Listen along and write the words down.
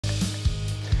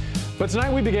But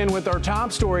tonight we begin with our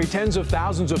top story. Tens of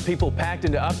thousands of people packed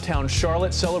into uptown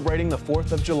Charlotte celebrating the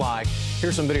 4th of July.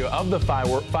 Here's some video of the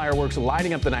fireworks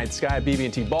lighting up the night sky at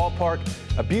BB&T Ballpark.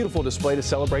 A beautiful display to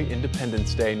celebrate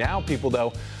Independence Day. Now people,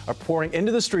 though, are pouring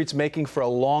into the streets, making for a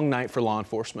long night for law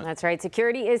enforcement. That's right.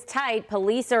 Security is tight.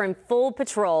 Police are in full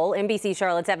patrol. NBC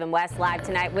Charlotte's Evan West live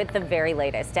tonight with the very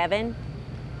latest. Evan?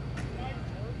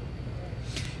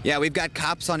 Yeah, we've got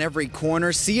cops on every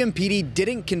corner. CMPD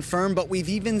didn't confirm, but we've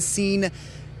even seen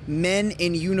men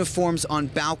in uniforms on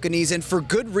balconies, and for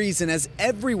good reason, as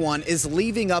everyone is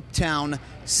leaving uptown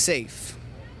safe.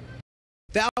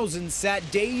 Thousands sat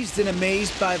dazed and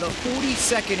amazed by the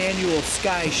 42nd annual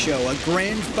Sky Show, a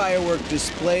grand firework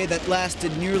display that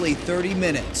lasted nearly 30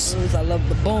 minutes. I love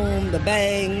the boom, the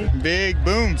bang. Big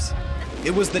booms.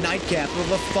 It was the nightcap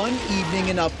of a fun evening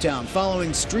in Uptown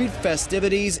following street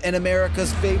festivities and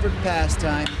America's favorite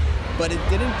pastime. But it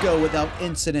didn't go without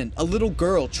incident. A little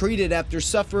girl treated after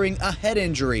suffering a head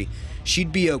injury.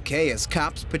 She'd be okay as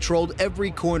cops patrolled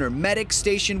every corner, medics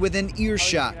stationed within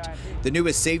earshot. The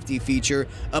newest safety feature,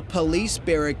 a police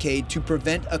barricade to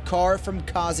prevent a car from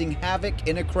causing havoc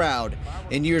in a crowd.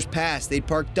 In years past, they'd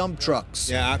park dump trucks.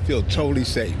 Yeah, I feel totally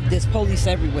safe. There's police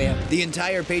everywhere. The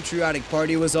entire patriotic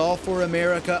party was all for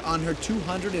America on her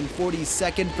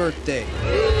 242nd birthday.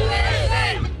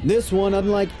 This one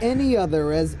unlike any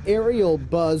other, as aerial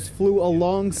buzz flew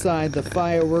alongside the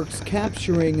fireworks,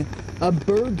 capturing a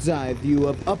bird's eye view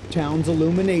of Uptown's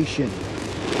illumination.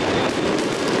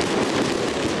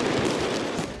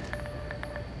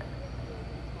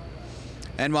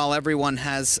 And while everyone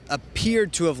has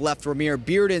appeared to have left Ramir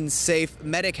Bearden safe,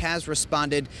 medic has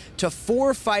responded to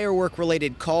 4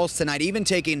 firework-related calls tonight, even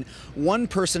taking one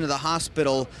person to the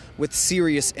hospital with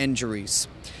serious injuries.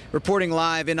 Reporting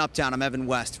live in Uptown, I'm Evan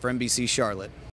West for NBC Charlotte.